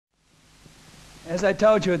As I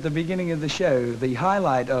told you at the beginning of the show, the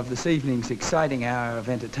highlight of this evening's exciting hour of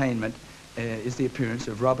entertainment is the appearance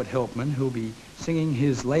of Robert Helpman, who'll be singing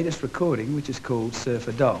his latest recording, which is called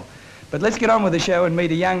Surfer Doll. But let's get on with the show and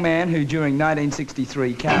meet a young man who, during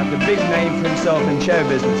 1963, carved a big name for himself in show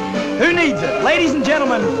business. Who needs it? Ladies and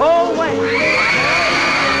gentlemen, Paul Wayne.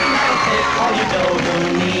 All you know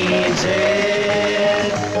who needs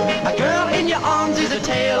it. A girl in your arms is a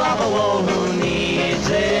tale of a woe who needs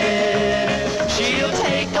it. She'll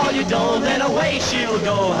take all your dough, then away she'll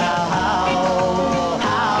go. How?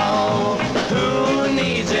 Who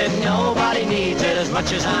needs it? Nobody needs it as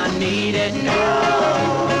much as I need it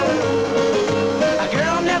now. A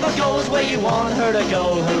girl never goes where you want her to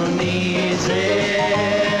go. Who needs it?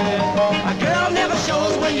 A girl never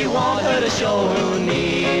shows when you want her to show. Who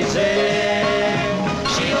needs it?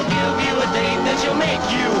 She'll give you a date, then she'll make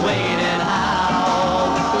you wait. And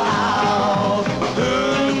how?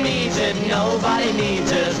 Who needs it? Nobody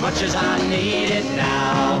needs it as much as I need it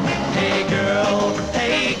now. Hey girl,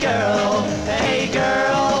 hey girl, hey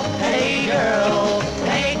girl, hey girl,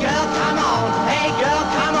 hey girl, come on, hey girl,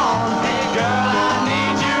 come on, hey girl, I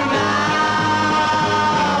need you now.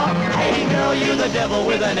 Hey girl, you're the devil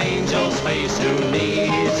with an angel's face. Who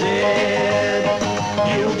needs it?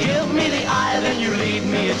 You give me the eye, then you lead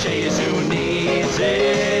me a chase. Who needs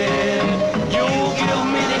it? You give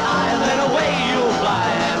me the eye, then away you'll fly.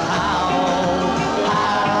 And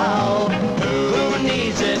how? Who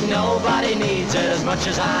needs it? Nobody needs it as much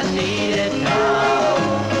as I need it now.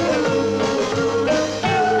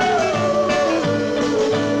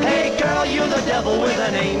 Hey girl, you're the devil with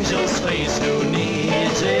an angel's face. Who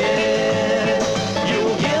needs it?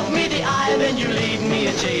 You give me the eye, then you lead me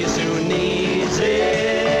a chase. Who needs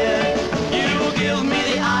it? You give me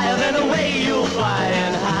the eye, then away you'll fly.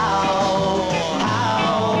 And how?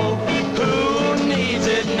 Who needs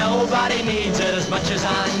it? Nobody needs it as much as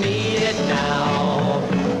I need it now.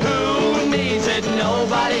 Who needs it?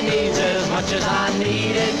 Nobody needs it as much as I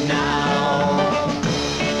need it now.